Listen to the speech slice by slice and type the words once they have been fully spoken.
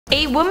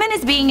A woman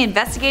is being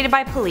investigated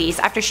by police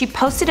after she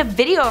posted a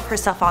video of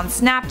herself on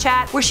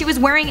Snapchat where she was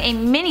wearing a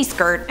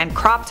miniskirt and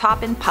crop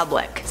top in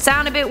public.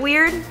 Sound a bit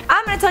weird?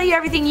 I'm gonna tell you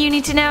everything you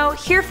need to know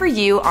here for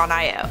you on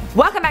IO.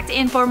 Welcome back to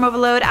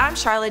InformOverload, I'm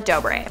Charlotte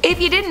Dobre. If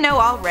you didn't know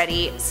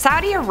already,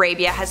 Saudi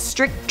Arabia has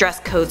strict dress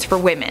codes for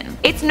women.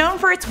 It's known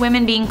for its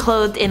women being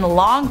clothed in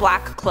long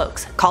black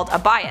cloaks, called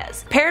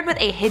abayas, paired with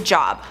a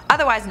hijab,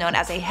 otherwise known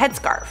as a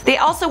headscarf. They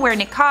also wear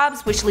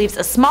niqabs, which leaves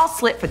a small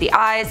slit for the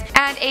eyes,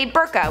 and a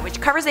burqa,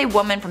 which covers a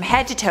woman from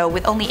head to toe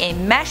with only a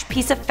mesh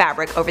piece of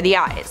fabric over the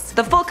eyes.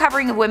 The full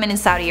covering of women in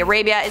Saudi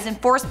Arabia is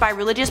enforced by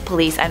religious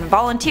police and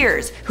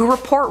volunteers who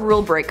report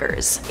rule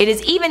breakers. It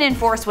is even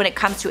enforced when it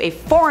comes to a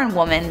foreign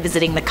woman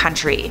visiting the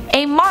country.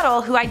 A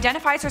model who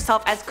identifies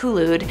herself as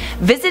Khulud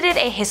visited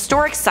a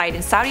historic site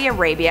in Saudi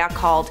Arabia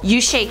called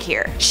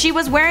Etobicoke. She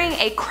was wearing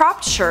a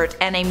cropped shirt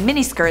and a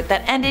miniskirt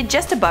that ended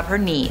just above her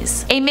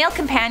knees. A male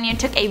companion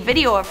took a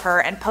video of her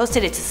and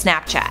posted it to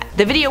Snapchat.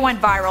 The video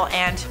went viral,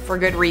 and for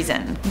good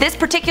reason. This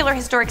particular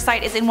historic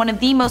site is in one of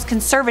the most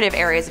conservative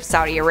areas of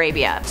Saudi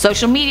Arabia.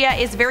 Social media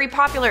is very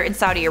popular in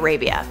Saudi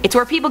Arabia. It's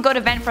where people go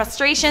to vent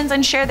frustrations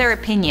and share their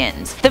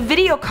opinions. The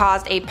video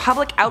caused a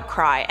public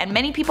outcry, and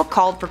many people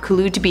called for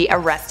Khulud to be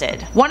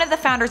arrested. One of the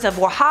founders of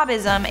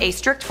Wahhabism, a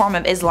strict form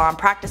of Islam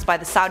practiced by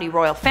the Saudi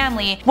royal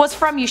family, was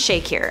from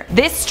Etobicoke.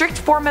 This strict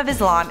form of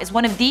Islam is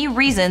one of the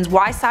reasons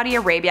why Saudi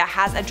Arabia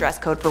has a dress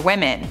code for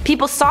women.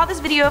 People saw this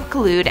video of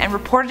Khulud and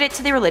reported it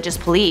to the religious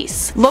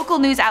police. Local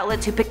news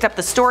outlets who picked up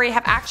the story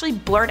have actually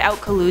blurred out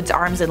Khulud's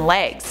arms and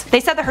legs.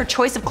 They said that her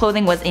choice of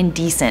clothing was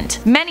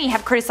indecent. Many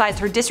have criticized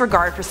her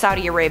disregard for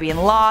Saudi Arabian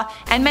law,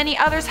 and many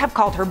others have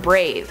called her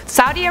brave.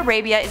 Saudi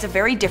Arabia is a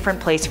very different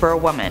place for a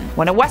woman.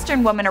 When a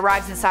Western woman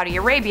arrives in Saudi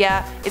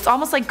Arabia, it's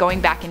almost like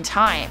going back in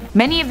time.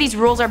 Many of these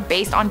rules are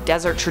based on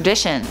desert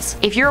traditions.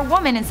 If you're a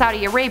woman in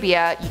Saudi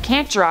Arabia, you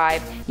can't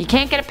drive, you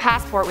can't get a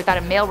passport without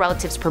a male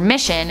relative's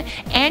permission,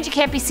 and you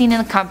can't be seen in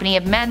the company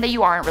of men that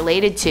you aren't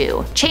related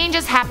to. Change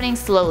is happening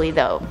slowly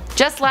though.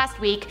 Just last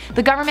week,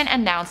 the government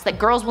announced that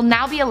girls will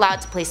now be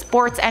allowed to play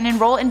sports and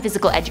enroll in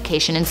physical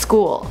education in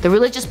school. The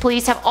religious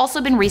police have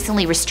also been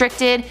recently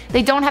restricted.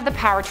 They don't have the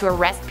power to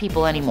arrest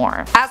people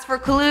anymore. As for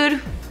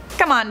Khulud,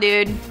 come on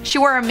dude, she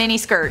wore a mini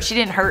skirt, she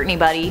didn't hurt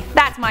anybody.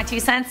 That's my 2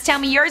 cents, tell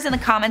me yours in the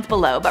comments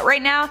below, but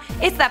right now,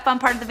 it's that fun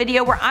part of the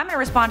video where I'm gonna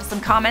respond to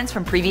some comments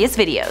from previous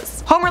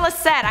videos. Homerless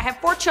said, I have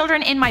 4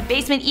 children in my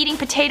basement eating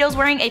potatoes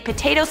wearing a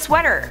potato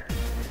sweater.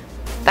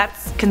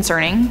 That's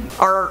concerning.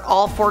 Are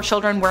all 4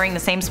 children wearing the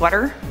same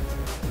sweater?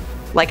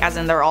 Like as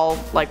in they're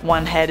all like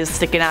one head is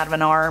sticking out of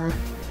an arm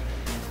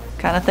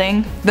kind of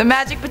thing. The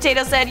Magic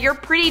Potato said, you're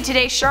pretty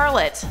today,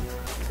 Charlotte.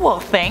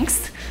 Well,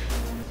 thanks.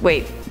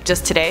 Wait,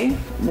 just today?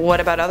 What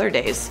about other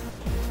days?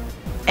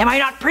 Am I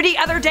not pretty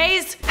other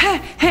days?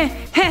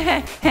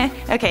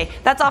 Okay,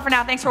 that's all for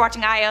now. Thanks for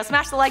watching IO.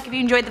 Smash the like if you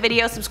enjoyed the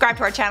video, subscribe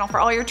to our channel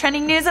for all your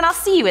trending news, and I'll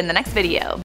see you in the next video.